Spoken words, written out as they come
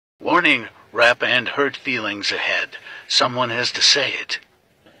Warning, rap and hurt feelings ahead. Someone has to say it.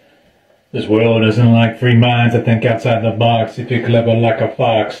 This world doesn't like free minds that think outside the box. If you're clever like a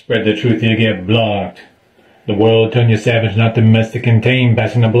fox, spread the truth, you get blocked. The world turned you savage, not domestic and tame,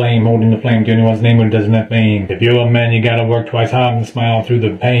 passing the blame, holding the flame to anyone's name who doesn't have fame. If you're a man, you gotta work twice hard and smile through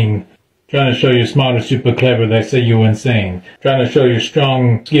the pain. Trying to show you're smart or super clever, they say you're insane. Trying to show you're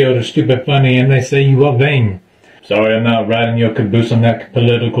strong, skilled, or stupid funny, and they say you are vain. Sorry, I'm not riding your caboose on that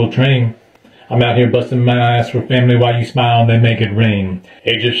political train. I'm out here busting my ass for family while you smile and they make it rain.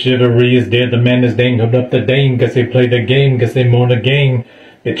 Age of chivalry is dead, the man is dang, hold up the dame, cause they play the game, cause they mourn the game.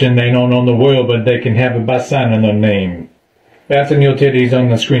 Bitchin' they don't own the world, but they can have it by signing their name. Bouncing your titties on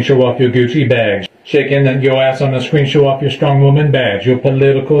the screen, show off your Gucci badge. Shaking your ass on the screen, show off your strong woman badge, your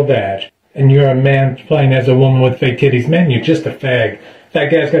political badge. And you're a man playing as a woman with fake titties. Man, you're just a fag. That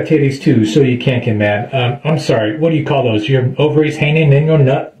guy's got titties too, so you can't get mad. I'm sorry, what do you call those? Your ovaries hanging in your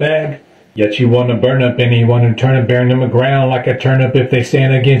nut bag? Yet you want to burn up anyone and turn it, burying them aground like a turnip if they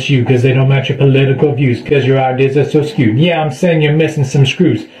stand against you, cause they don't match your political views, cause your ideas are so skewed. Yeah, I'm saying you're missing some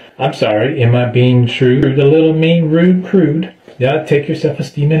screws. I'm sorry, am I being shrewd? A little mean, rude, crude? Yeah, take your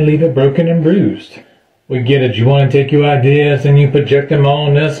self-esteem and leave it broken and bruised. We get it, you want to take your ideas and you project them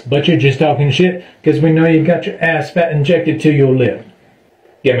on us, but you're just talking shit, cause we know you got your ass fat injected to your lip.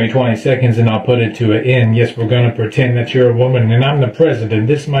 Give me 20 seconds and I'll put it to an end. Yes, we're gonna pretend that you're a woman and I'm the president.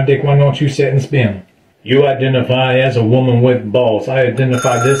 This is my dick, why don't you sit and spin? You identify as a woman with balls. I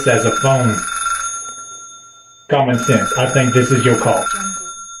identify this as a phone. Common sense, I think this is your call.